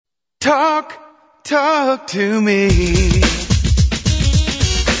Talk to me.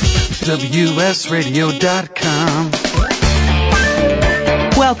 WSRadio.com.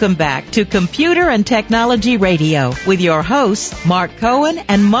 Welcome back to Computer and Technology Radio with your hosts, Mark Cohen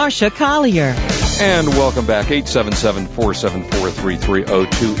and Marcia Collier. And welcome back,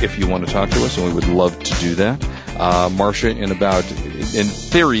 877-474-3302 if you want to talk to us, and we would love to do that. Marcia, in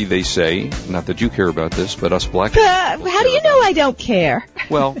theory, they say, not that you care about this, but us BlackBerry. How do you know I don't care?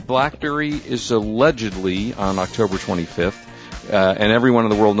 Well, BlackBerry is allegedly on October 25th, and everyone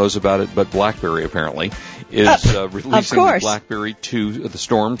in the world knows about it, but BlackBerry apparently is releasing the BlackBerry 2, the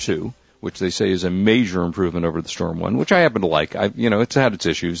Storm 2, which they say is a major improvement over the Storm 1, which I happen to like. It's had its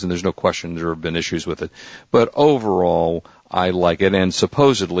issues, and there's no question there have been issues with it. But overall, I like it, and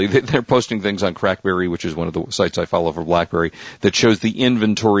supposedly they're posting things on Crackberry, which is one of the sites I follow for BlackBerry, that shows the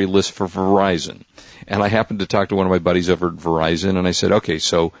inventory list for Verizon. And I happened to talk to one of my buddies over at Verizon, and I said, okay,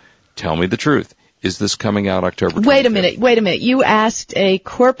 so tell me the truth. Is this coming out October 25th? Wait a minute. You asked a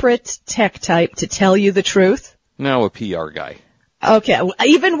corporate tech type to tell you the truth? No, a PR guy. Okay,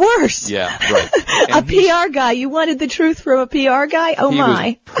 even worse. Yeah, right. A PR guy. You wanted the truth from a PR guy? Oh, my.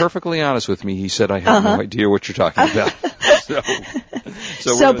 He was perfectly honest with me. He said, I have no idea what you're talking about.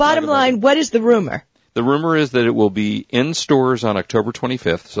 So bottom line, what is the rumor? The rumor is that it will be in stores on October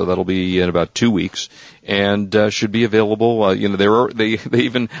 25th, so that'll be in about 2 weeks, and should be available. They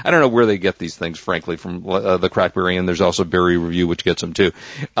even, I don't know where they get these things, frankly, from the Crackberry, and there's also Berry Review, which gets them too,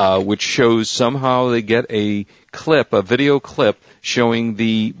 which shows somehow they get a video clip showing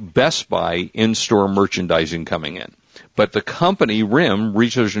the Best Buy in-store merchandising coming in. But the company, RIM,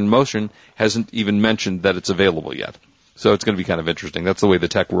 Research in Motion, hasn't even mentioned that it's available yet. So it's going to be kind of interesting. That's the way the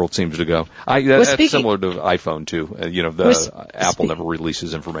tech world seems to go. That's similar to iPhone, too. Apple never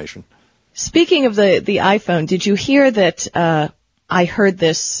releases information. Speaking of the iPhone, did you hear that, I heard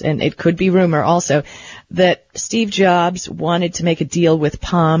this, and it could be rumor also, that Steve Jobs wanted to make a deal with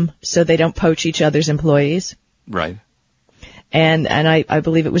Palm so they don't poach each other's employees? Right. And I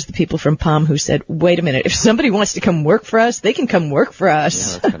believe it was the people from Palm who said, wait a minute, if somebody wants to come work for us, they can come work for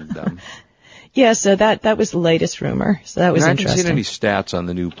us. Yeah, that's kind of dumb. Yeah, so that was the latest rumor. So that was interesting. I haven't seen any stats on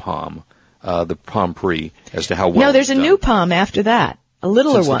the new Palm, the Palm Pre, as to how well No, there's it's a done. new Palm after that. A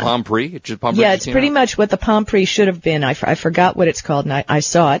littler Since one. The Palm Pre? It's just Palm Pre. Yeah, it's pretty much what the Palm Pre should have been. I forgot what it's called, and I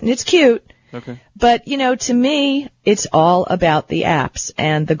saw it, and it's cute. Okay. But, to me, it's all about the apps.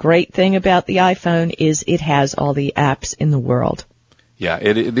 And the great thing about the iPhone is it has all the apps in the world. Yeah,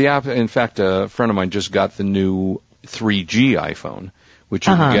 the app, in fact, a friend of mine just got the new 3G iPhone, which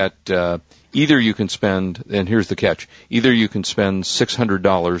you can get, either you can spend, and here's the catch, either you can spend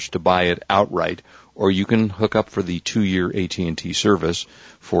 $600 to buy it outright, or you can hook up for the 2-year AT&T service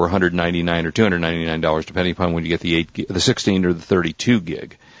for $199 or $299, depending upon when you get the 16 or the 32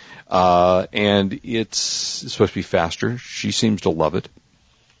 gig. And it's supposed to be faster. She seems to love it.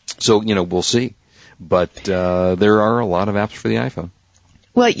 So, we'll see. But there are a lot of apps for the iPhone.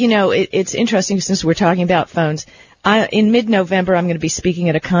 Well, it's interesting since we're talking about phones. In mid-November, I'm going to be speaking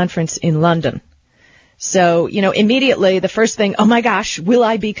at a conference in London. So, immediately the first thing, oh my gosh, will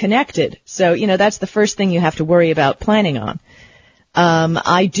I be connected? So, that's the first thing you have to worry about planning on.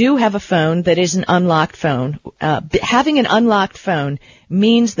 I do have a phone that is an unlocked phone. Having an unlocked phone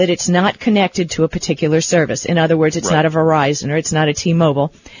means that it's not connected to a particular service. In other words, it's not a Verizon or it's not a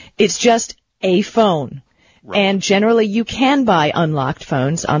T-Mobile. It's just a phone. Right. And generally you can buy unlocked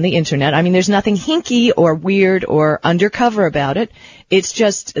phones on the internet. I mean, there's nothing hinky or weird or undercover about it. It's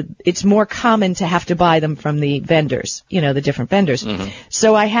just, it's more common to have to buy them from the vendors, the different vendors. Mm-hmm.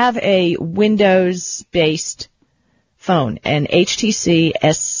 So I have a Windows-based phone, an HTC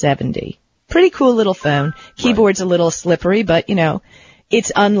S70. Pretty cool little phone. Keyboard's a little slippery, but,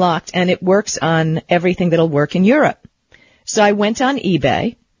 it's unlocked and it works on everything that'll work in Europe. So I went on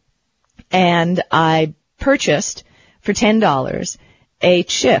eBay and I purchased for $10 a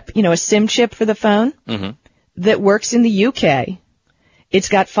chip, a SIM chip for the phone that works in the UK. It's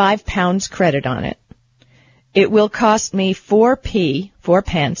got £5 credit on it. It will cost me 4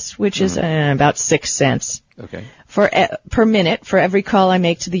 pence, which is about 6 cents. Okay. Per minute for every call I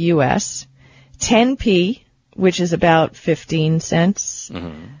make to the US. 10p, which is about 15 cents,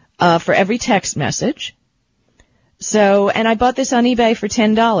 for every text message. So, and I bought this on eBay for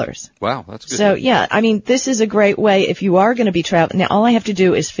 $10. Wow, that's good. So, yeah, I mean, this is a great way if you are going to be traveling. Now, all I have to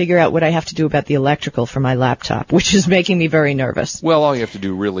do is figure out what I have to do about the electrical for my laptop, which is making me very nervous. Well, all you have to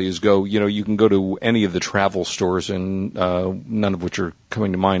do really is go, you can go to any of the travel stores, and none of which are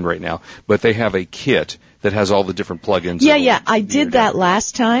coming to mind right now, but they have a kit that has all the different plugins. Yeah, I did that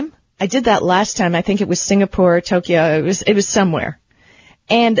last time. I think it was Singapore, Tokyo, it was somewhere.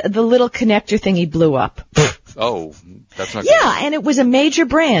 and the little connector thingy blew up. Oh, that's not Yeah, and it was a major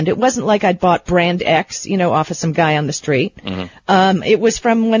brand. It wasn't like I'd bought brand X, off of some guy on the street. Mm-hmm. It was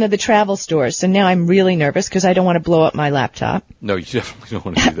from one of the travel stores. So now I'm really nervous because I don't want to blow up my laptop. No, you definitely don't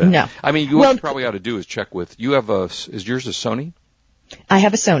want to do that. No. I mean, what you probably ought to do is check with, is yours a Sony? I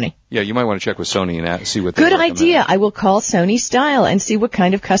have a Sony. Yeah, you might want to check with Sony and see what they Good recommend. idea. I will call Sony Style and see what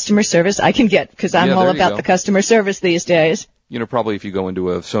kind of customer service I can get because I'm all about the customer service these days. Probably if you go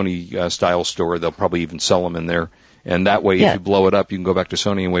into a Sony style store, they'll probably even sell them in there. And that way, if you blow it up, you can go back to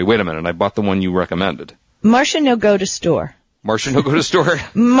Sony and wait a minute, I bought the one you recommended. Marcia, no go to store. Marcia, no go to store?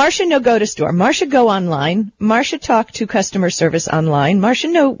 Marcia, no go to store. Marcia, go online. Marcia, talk to customer service online. Marcia,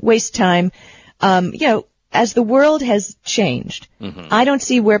 no waste time. As the world has changed, I don't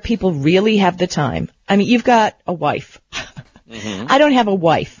see where people really have the time. I mean, you've got a wife. I don't have a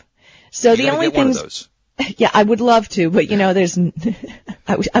wife. So the only things... Yeah, I would love to, but there's,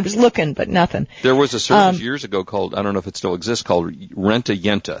 I was looking, but nothing. There was a service years ago called, I don't know if it still exists, called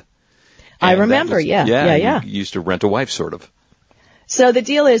Rent-A-Yenta. I remember, yeah. You used to rent a wife, sort of. So the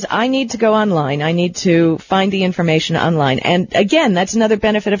deal is I need to go online. I need to find the information online. And again, that's another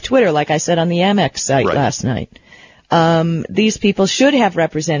benefit of Twitter, like I said on the Amex site last night. These people should have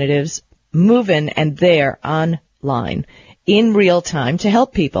representatives moving and there online in real time to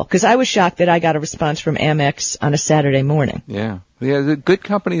help people. Because I was shocked that I got a response from Amex on a Saturday morning. Yeah, the good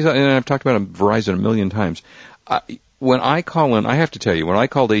companies, and I've talked about Verizon a million times. When I call in, I have to tell you, when I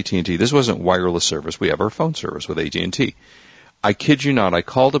called AT&T, this wasn't wireless service. We have our phone service with AT&T. I kid you not, I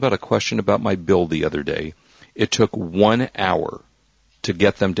called about a question about my bill the other day. It took 1 hour to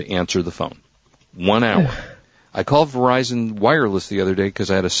get them to answer the phone. 1 hour. I called Verizon Wireless the other day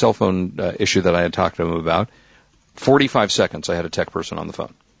because I had a cell phone issue that I had talked to them about. 45 seconds, I had a tech person on the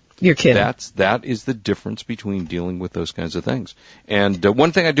phone. You're kidding. That is the difference between dealing with those kinds of things. And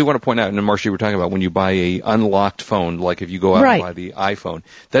one thing I do want to point out, and Marcia, you were talking about when you buy a unlocked phone, like if you go out and buy the iPhone,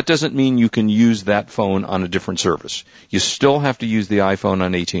 that doesn't mean you can use that phone on a different service. You still have to use the iPhone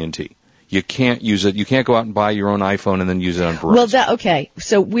on AT&T. You can't use it. You can't go out and buy your own iPhone and then use it on Verizon. Well, okay.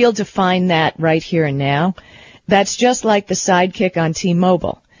 So we'll define that right here and now. That's just like the Sidekick on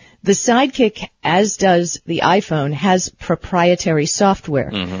T-Mobile. The Sidekick, as does the iPhone, has proprietary software,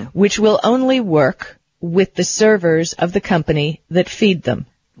 which will only work with the servers of the company that feed them.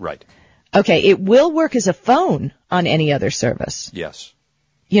 Right. Okay, it will work as a phone on any other service. Yes.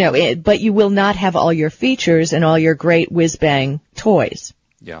 But you will not have all your features and all your great whiz-bang toys.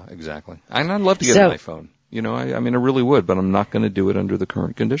 Yeah, exactly. And I'd love to get an iPhone. I mean, I really would, but I'm not going to do it under the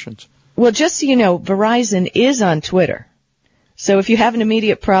current conditions. Well, just so you know, Verizon is on Twitter. So if you have an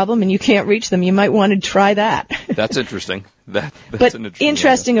immediate problem and you can't reach them, you might want to try that. That's interesting. That's but an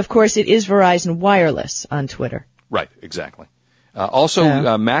interesting, of course, it is Verizon Wireless on Twitter. Right, exactly. Also,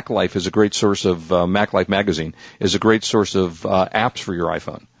 MacLife is a great source of, MacLife magazine is a great source of apps for your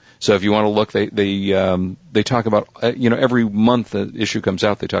iPhone. So if you want to look, they talk about, every month the issue comes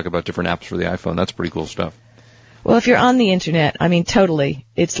out, they talk about different apps for the iPhone. That's pretty cool stuff. Well, if you're on the Internet, I mean, totally,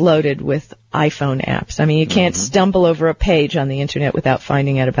 it's loaded with iPhone apps. I mean, you can't stumble over a page on the Internet without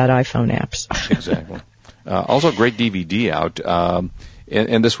finding out about iPhone apps. Exactly. Also, a great DVD out.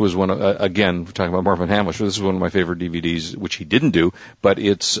 And this was one, again, we're talking about Marvin Hamlish, this is one of my favorite DVDs, which he didn't do, but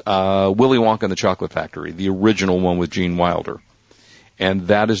it's Willy Wonka and the Chocolate Factory, the original one with Gene Wilder. And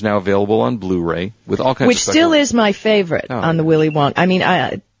that is now available on Blu-ray with all kinds of special... Which still is my favorite on the Willy Wonka. I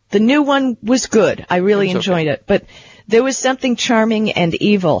mean, the new one was good. I really enjoyed it. But there was something charming and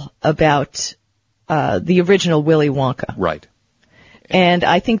evil about the original Willy Wonka. Right. And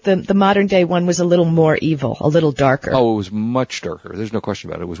I think the modern day one was a little more evil, a little darker. Oh, it was much darker. There's no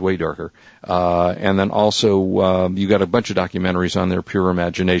question about it. It was way darker. And then also, you got a bunch of documentaries on there, Pure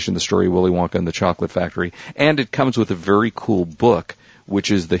Imagination, the story of Willy Wonka and the Chocolate Factory. And it comes with a very cool book, which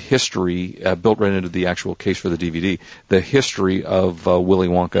is the history, built right into the actual case for the DVD, the history of Willy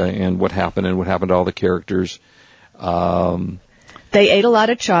Wonka and what happened to all the characters. They ate a lot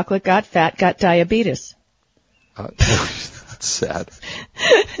of chocolate, got fat, got diabetes. That's sad.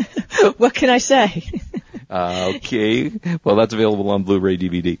 What can I say? Okay. Well, that's available on Blu-ray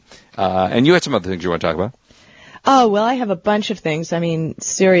DVD. And you had some other things you want to talk about? Oh, well, I have a bunch of things. I mean,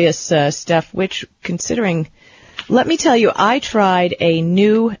 serious stuff, which, considering... Let me tell you, I tried a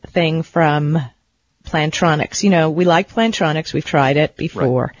new thing from Plantronics. We like Plantronics. We've tried it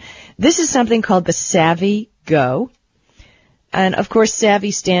before. Right. This is something called the Savvy Go. And, of course, Savvy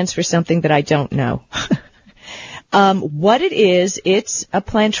stands for something that I don't know. What it is, it's a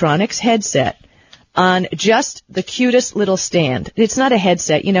Plantronics headset on just the cutest little stand. It's not a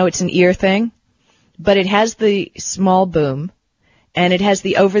headset. It's an ear thing. But it has the small boom. and it has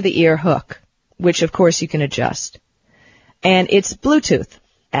the over-the-ear hook, which of course you can adjust. And it's Bluetooth,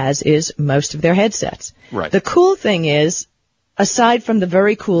 as is most of their headsets. Right. The cool thing is, aside from the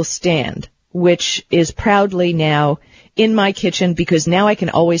very cool stand, which is proudly now in my kitchen because now I can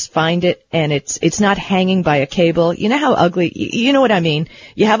always find it and it's not hanging by a cable. You know how ugly, you know what I mean?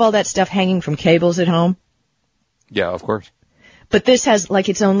 You have all that stuff hanging from cables at home? Yeah, of course. But this has like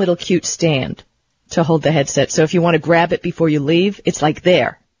its own little cute stand to hold the headset. So if you want to grab it before you leave, it's like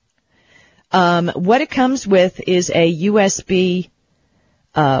there. What it comes with is a USB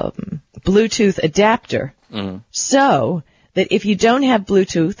Bluetooth adapter. Mm-hmm. So that if you don't have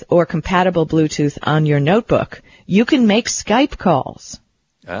Bluetooth or compatible Bluetooth on your notebook, you can make Skype calls.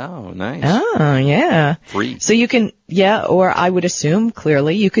 Oh, nice. Oh, yeah. Free. So you can, or I would assume,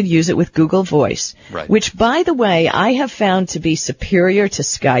 clearly, you could use it with Google Voice. Right. Which, by the way, I have found to be superior to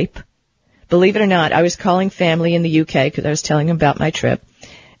Skype. Believe it or not, I was calling family in the UK because I was telling them about my trip,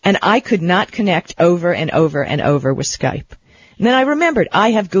 and I could not connect over and over and over with Skype. And then I remembered,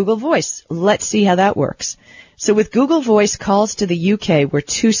 I have Google Voice. Let's see how that works. So with Google Voice, calls to the UK were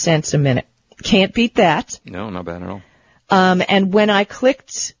 2 cents a minute. Can't beat that. No, not bad at all. And when I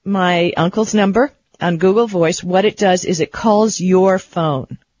clicked my uncle's number on Google Voice, what it does is it calls your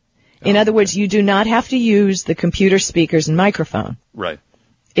phone. In other words, you do not have to use the computer speakers and microphone. Right.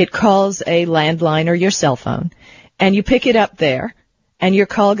 It calls a landline or your cell phone, and you pick it up there, and your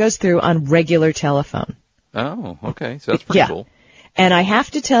call goes through on regular telephone. Oh, okay. So that's pretty cool. And I have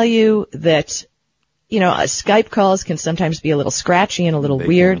to tell you that, Skype calls can sometimes be a little scratchy and a little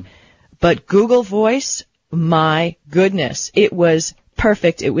weird, but Google Voice, my goodness, it was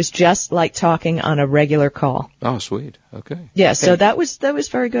perfect. It was just like talking on a regular call. Oh, sweet. Okay. Yeah, so that was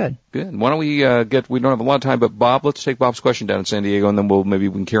very good. Good. Why don't we we don't have a lot of time, but Bob, let's take Bob's question down in San Diego, and then we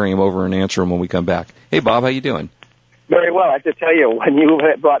can carry him over and answer him when we come back. Hey, Bob, how you doing? Very well. I have to tell you, when you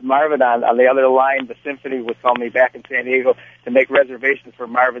brought Marvin on the other line, the Symphony was calling me back in San Diego to make reservations for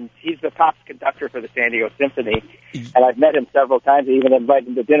Marvin. He's the top conductor for the San Diego Symphony, and I've met him several times. I even invited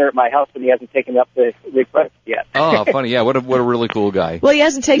him to dinner at my house, but he hasn't taken up the request yet. Oh, funny. Yeah, what a really cool guy. Well, he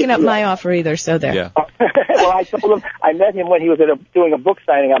hasn't taken up my offer either, so there. Yeah. Well, I told him, I met him when he was doing a book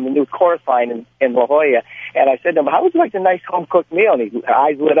signing on the new chorus line in La Jolla, and I said to him, how would you like a nice home-cooked meal? And his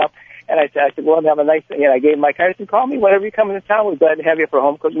eyes lit up. And I said, well, have a nice, I gave him my card. I said, call me whenever you come into town. We're glad to have you for a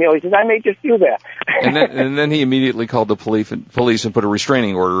home-cooked meal. He said, I may just do that. and then he immediately called the police and put a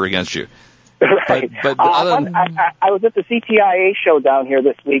restraining order against you. Right. But I was at the CTIA show down here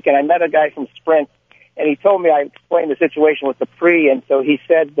this week, and I met a guy from Sprint, and he told me, I explained the situation with the Pre, and so he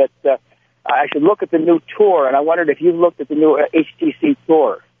said that I should look at the new Tour, and I wondered if you looked at the new HTC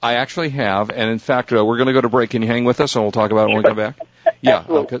Tour. I actually have, and in fact, we're going to go to break. Can you hang with us, and we'll talk about it when we come back? Yeah,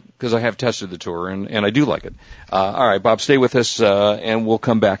 because I have tested the Tour, and I do like it. All right, Bob, stay with us, and we'll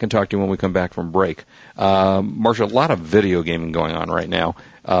come back and talk to you when we come back from break. Marcia, a lot of video gaming going on right now.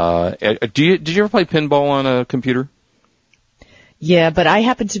 Did you ever play pinball on a computer? Yeah, but I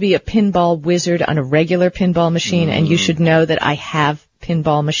happen to be a pinball wizard on a regular pinball machine, and you should know that I have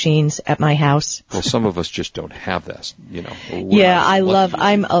pinball machines at my house. Well, some of us just don't have that, Yeah,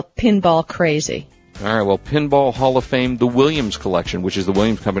 I'm a pinball crazy. All right, well, Pinball Hall of Fame, the Williams Collection, which is the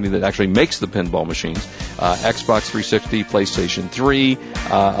Williams company that actually makes the pinball machines. Xbox 360, PlayStation 3,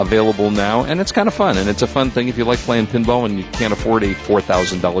 available now, and it's kind of fun, and it's a fun thing if you like playing pinball and you can't afford a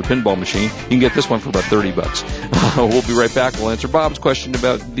 $4,000 pinball machine. You can get this one for about $30. We'll be right back. We'll answer Bob's question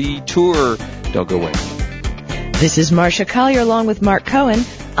about the tour. Don't go away. This is Marcia Collier along with Mark Cohen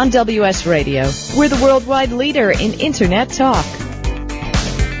on WS Radio. We're the worldwide leader in Internet talk.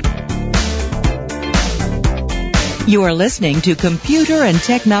 You are listening to Computer and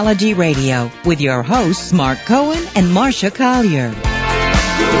Technology Radio with your hosts Mark Cohen and Marcia Collier.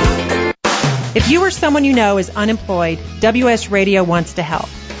 If you or someone you know is unemployed, WS Radio wants to help.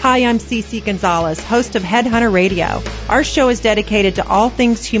 Hi, I'm Cece Gonzalez, host of Headhunter Radio. Our show is dedicated to all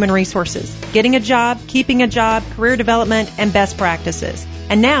things human resources, getting a job, keeping a job, career development, and best practices.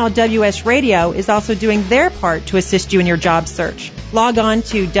 And now WS Radio is also doing their part to assist you in your job search. Log on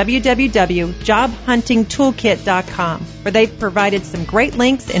to www.jobhuntingtoolkit.com, where they've provided some great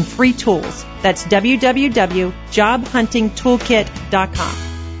links and free tools. That's www.jobhuntingtoolkit.com.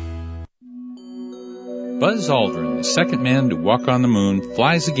 Buzz Aldrin, the second man to walk on the moon,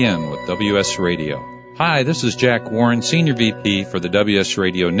 flies again with WS Radio. Hi, this is Jack Warren, Senior VP for the WS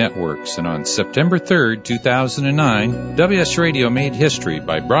Radio Networks, and on September 3rd, 2009, WS Radio made history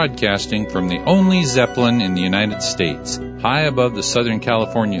by broadcasting from the only Zeppelin in the United States, high above the Southern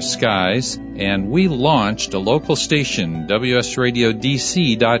California skies, and we launched a local station,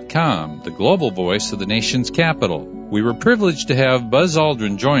 WSRadioDC.com, the global voice of the nation's capital. We were privileged to have Buzz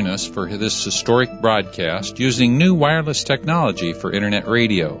Aldrin join us for this historic broadcast using new wireless technology for Internet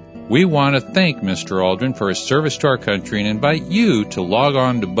radio. We want to thank Mr. Aldrin for his service to our country and invite you to log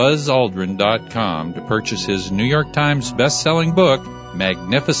on to buzzaldrin.com to purchase his New York Times best-selling book,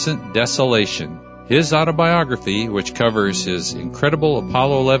 Magnificent Desolation. His autobiography, which covers his incredible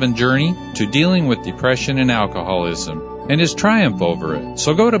Apollo 11 journey to dealing with depression and alcoholism, and his triumph over it.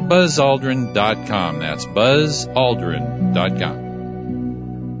 So go to buzzaldrin.com. That's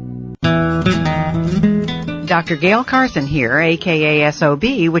buzzaldrin.com. Dr. Gail Carson here, a.k.a.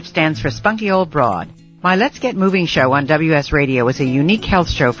 SOB, which stands for Spunky Old Broad. My Let's Get Moving show on WS Radio is a unique health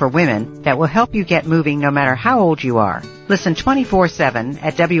show for women that will help you get moving no matter how old you are. Listen 24/7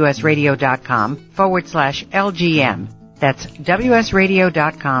 at WSRadio.com/LGM. That's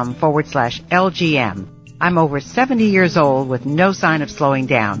WSRadio.com/LGM. I'm over 70 years old with no sign of slowing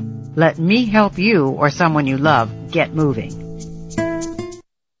down. Let me help you or someone you love get moving.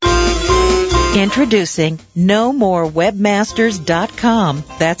 Introducing NoMoreWebmasters.com.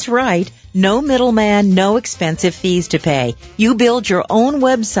 That's right. No middleman, no expensive fees to pay. You build your own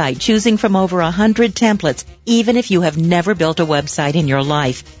website choosing from over 100 templates, even if you have never built a website in your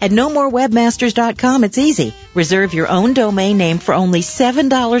life. At NoMoreWebmasters.com, it's easy. Reserve your own domain name for only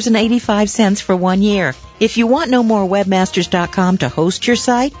 $7.85 for 1 year. If you want NoMoreWebmasters.com to host your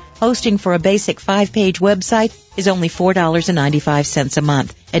site, hosting for a basic 5-page website is only $4.95 a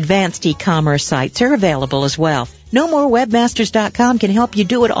month. Advanced e-commerce sites are available as well. NoMoreWebmasters.com can help you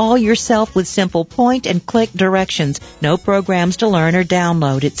do it all yourself with simple point-and-click directions. No programs to learn or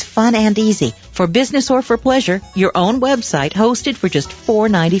download. It's fun and easy. For business or for pleasure, your own website hosted for just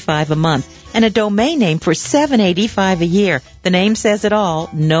 $4.95 a month and a domain name for $7.85 a year. The name says it all,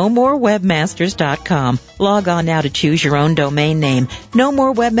 NoMoreWebmasters.com. Log on now to choose your own domain name.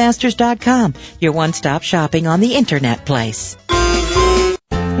 NoMoreWebmasters.com, your one-stop shopping on the Internet place.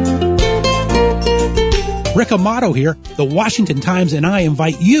 Rick Amato here. The Washington Times and I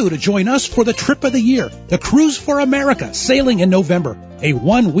invite you to join us for the trip of the year, the Cruise for America, sailing in November. A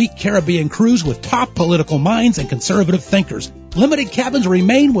 1-week Caribbean cruise with top political minds and conservative thinkers. Limited cabins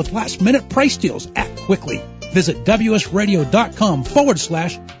remain with last-minute price deals. Act quickly. Visit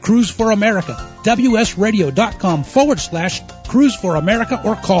WSRadio.com/Cruise for America. WSRadio.com/Cruise for America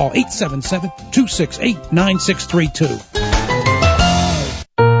or call 877-268-9632.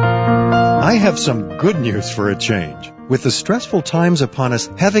 I have some good news for a change. With the stressful times upon us,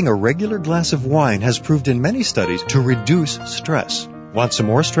 having a regular glass of wine has proved in many studies to reduce stress. Want some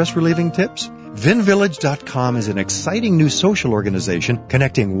more stress-relieving tips? VinVillage.com is an exciting new social organization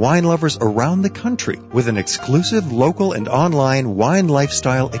connecting wine lovers around the country with an exclusive local and online wine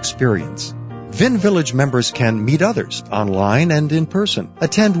lifestyle experience. Vin Village members can meet others online and in person,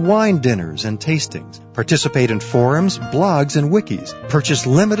 attend wine dinners and tastings, participate in forums, blogs, and wikis, purchase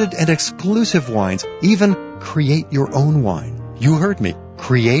limited and exclusive wines, even create your own wine. You heard me.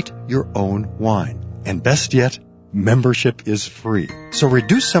 Create your own wine. And best yet, membership is free. So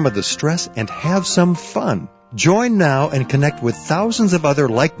reduce some of the stress and have some fun. Join now and connect with thousands of other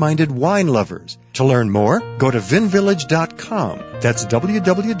like-minded wine lovers. To learn more, go to vinvillage.com. That's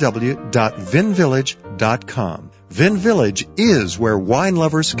www.vinvillage.com. Vin Village is where wine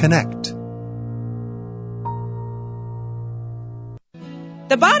lovers connect.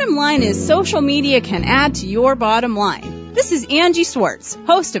 The bottom line is social media can add to your bottom line. This is Angie Swartz,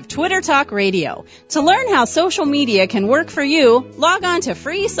 host of Twitter Talk Radio. To learn how social media can work for you, log on to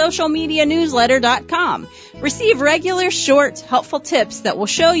freesocialmedianewsletter.com. Receive regular, short, helpful tips that will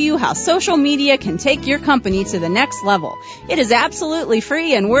show you how social media can take your company to the next level. It is absolutely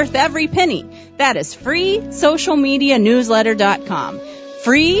free and worth every penny. That is freesocialmedianewsletter.com.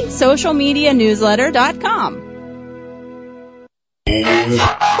 freesocialmedianewsletter.com.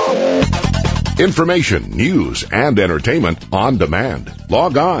 Information, news, and entertainment on demand.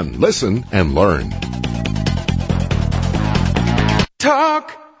 Log on, listen, and learn.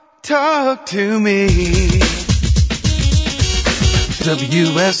 Talk to me.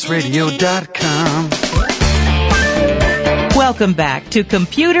 WSRadio.com. Welcome back to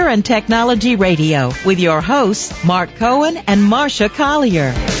Computer and Technology Radio with your hosts, Mark Cohen and Marcia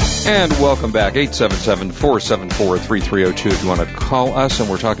Collier. And welcome back, 877-474-3302 if you want to call us. And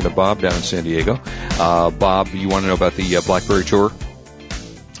we're talking to Bob down in San Diego. Bob, you want to know about the BlackBerry Tour?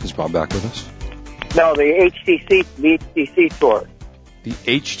 Is Bob back with us? No, the HTC Tour. The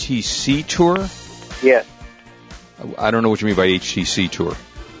HTC Tour? Yes. I don't know what you mean by HTC Tour.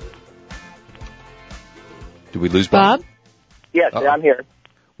 Did we lose Bob? Bob? Yes, I'm here.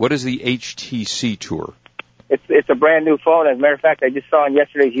 What is the HTC Tour? It's a brand new phone. As a matter of fact, I just saw in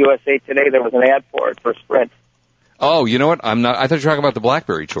yesterday's USA Today there was an ad for it for Sprint. Oh, you know what? I thought you were talking about the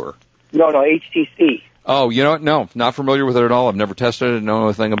BlackBerry tour. No, HTC. Oh, you know what? No, not familiar with it at all. I've never tested it. Know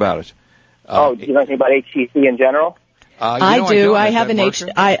anything about it. Do you know anything about HTC in general? I do. I have an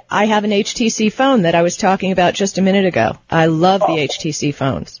HTC phone that I was talking about just a minute ago. I love the HTC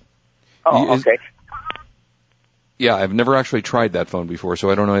phones. Oh, okay. Yeah, I've never actually tried that phone before,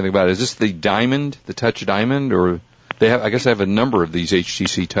 so I don't know anything about it. Is this the Diamond, the Touch Diamond, or they have? I guess they have a number of these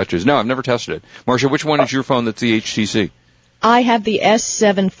HTC Touches. No, I've never tested it. Marcia, which one is your phone that's the HTC? I have the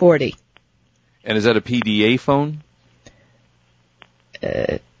S740. And is that a PDA phone?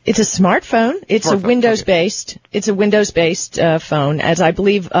 It's a smartphone. It's a Windows-based. Okay. It's a Windows-based phone, as I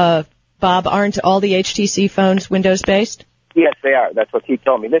believe, Bob, aren't all the HTC phones Windows-based? Yes, they are. That's what he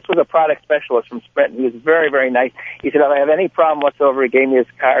told me. This was a product specialist from Sprint. He was very, very nice. He said, if I have any problem whatsoever, he gave me his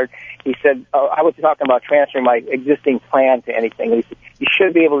card. He said, I was talking about transferring my existing plan to anything. He said, you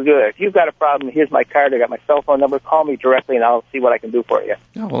should be able to do that. If you've got a problem, here's my card. I got my cell phone number. Call me directly, and I'll see what I can do for you.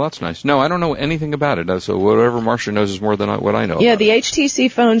 Oh, well, that's nice. No, I don't know anything about it, so whatever Marcia knows is more than what I know. Yeah, the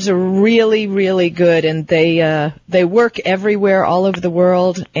HTC phones are really, really good, and they work everywhere, all over the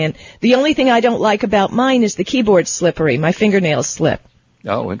world. And the only thing I don't like about mine is the keyboard's slippery. My fingernails slip.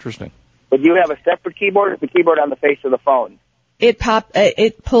 Oh, interesting. But do you have a separate keyboard, or is the keyboard on the face of the phone?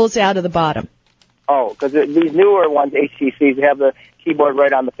 It pulls out of the bottom. Oh, because these newer ones, HTCs, have the keyboard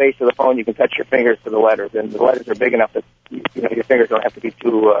right on the face of the phone. You can touch your fingers to the letters, and the letters are big enough that your fingers don't have to be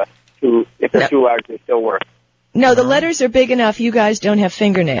too. If they're too large, they still work. No, the letters are big enough. You guys don't have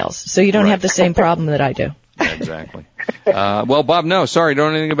fingernails, so you don't have the same problem that I do. Yeah, exactly. Well, Bob, no, sorry,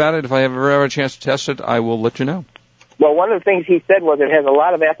 don't know anything about it. If I ever have a chance to test it, I will let you know. Well, one of the things he said was it has a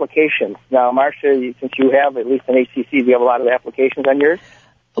lot of applications. Now, Marcia, since you have at least an HTC, do you have a lot of applications on yours?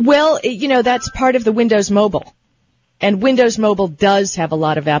 Well, that's part of the Windows Mobile. And Windows Mobile does have a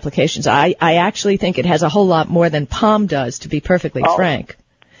lot of applications. I actually think it has a whole lot more than Palm does, to be perfectly frank.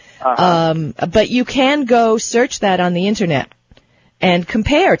 But you can go search that on the Internet and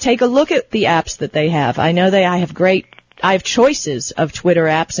compare. Take a look at the apps that they have. I know I have choices of Twitter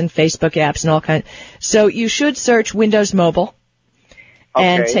apps and Facebook apps and all kinds. So you should search Windows Mobile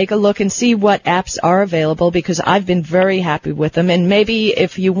and take a look and see what apps are available, because I've been very happy with them. And maybe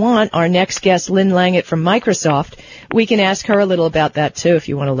if you want, our next guest, Lynn Langett from Microsoft, we can ask her a little about that too if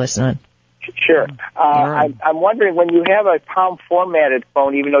you want to listen on. Sure. I'm wondering, when you have a Palm formatted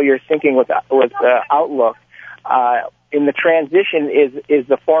phone, even though you're syncing with Outlook, in the transition, is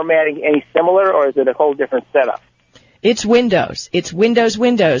the formatting any similar, or is it a whole different setup? It's Windows. It's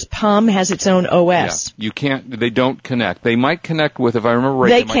Windows. Palm has its own OS. Yeah, they don't connect. They might connect with, if I remember right,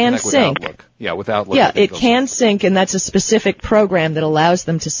 they can sync. With Outlook. Yeah, with Outlook. Yeah, it can sync, and that's a specific program that allows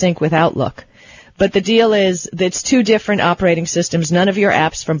them to sync with Outlook. But the deal is that it's two different operating systems. None of your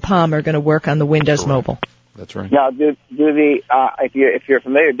apps from Palm are going to work on the Windows Mobile. That's right. Now, if you're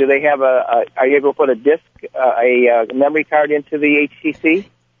familiar, do they have are you able to put a disk, a memory card into the HTC?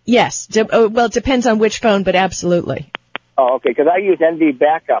 Yes. Well, it depends on which phone, but absolutely. Oh, okay, because I use NV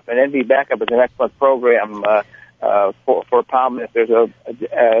Backup, and NV Backup is an excellent program for Palm. If there's a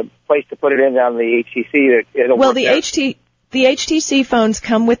place to put it in on the HTC, it'll work. Well, the HTC phones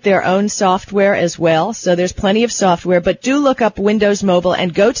come with their own software as well, so there's plenty of software, but do look up Windows Mobile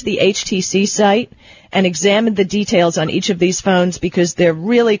and go to the HTC site and examine the details on each of these phones, because they're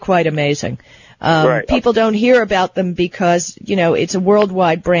really quite amazing. People don't hear about them because, it's a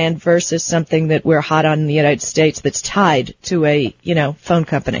worldwide brand versus something that we're hot on in the United States that's tied to a, phone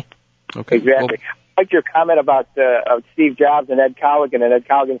company. Okay. Exactly. I like your comment about Steve Jobs and Ed Colligan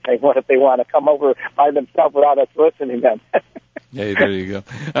saying, what if they want to come over by themselves without us listening then? Hey, there you go.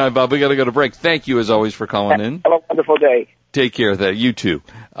 All right, Bob, we got to go to break. Thank you, as always, for calling in. Have a wonderful day. Take care of that. You too.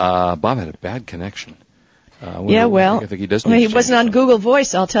 Bob had a bad connection. I think he wasn't on Google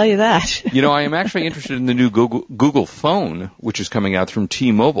Voice, I'll tell you that. I am actually interested in the new Google phone, which is coming out from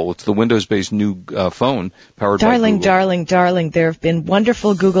T-Mobile. It's the Windows-based new phone powered by Google. Darling, there have been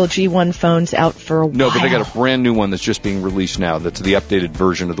wonderful Google G1 phones out for a while. No, but they got a brand new one that's just being released now. That's the updated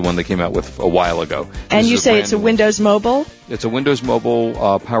version of the one they came out with a while ago. And you say it's a Windows Mobile? It's a Windows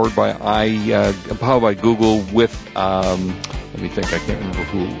Mobile powered by Google with, let me think, I can't remember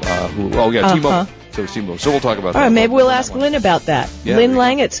who. T-Mobile. So we'll talk about that. All right, maybe we'll ask Lynn about that. Yeah, Lynn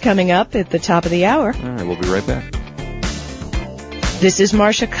Langett's coming up at the top of the hour. All right, we'll be right back. This is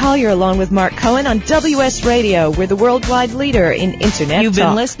Marcia Collier along with Mark Cohen on WS Radio. We're the worldwide leader in Internet You've talk.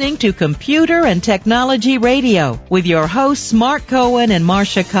 Been listening to Computer and Technology Radio with your hosts Mark Cohen and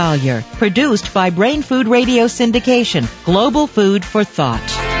Marcia Collier. Produced by Brain Food Radio Syndication. Global food for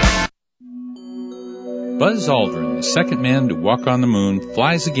thought. Buzz Aldrin, the second man to walk on the moon,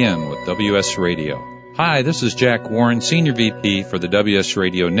 flies again with WS Radio. Hi, this is Jack Warren, Senior VP for the WS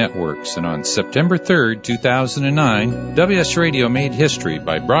Radio Networks, and on September 3rd, 2009, WS Radio made history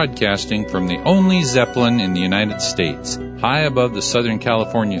by broadcasting from the only Zeppelin in the United States, high above the Southern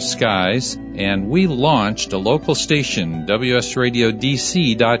California skies, and we launched a local station,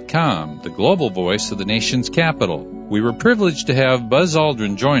 WSRadioDC.com, the global voice of the nation's capital. We were privileged to have Buzz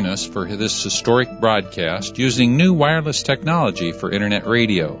Aldrin join us for this historic broadcast using new wireless technology for Internet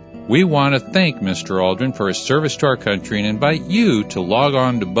radio. We want to thank Mr. Aldrin for his service to our country and invite you to log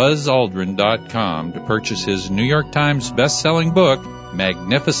on to BuzzAldrin.com to purchase his New York Times best-selling book,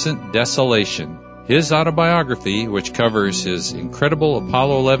 Magnificent Desolation. His autobiography, which covers his incredible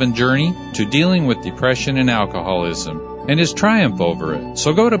Apollo 11 journey to dealing with depression and alcoholism, and his triumph over it.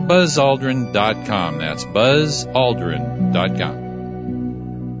 So go to BuzzAldrin.com. That's BuzzAldrin.com.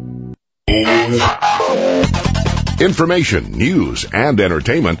 Information, news, and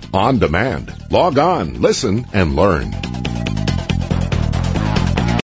entertainment on demand. Log on, listen, and learn.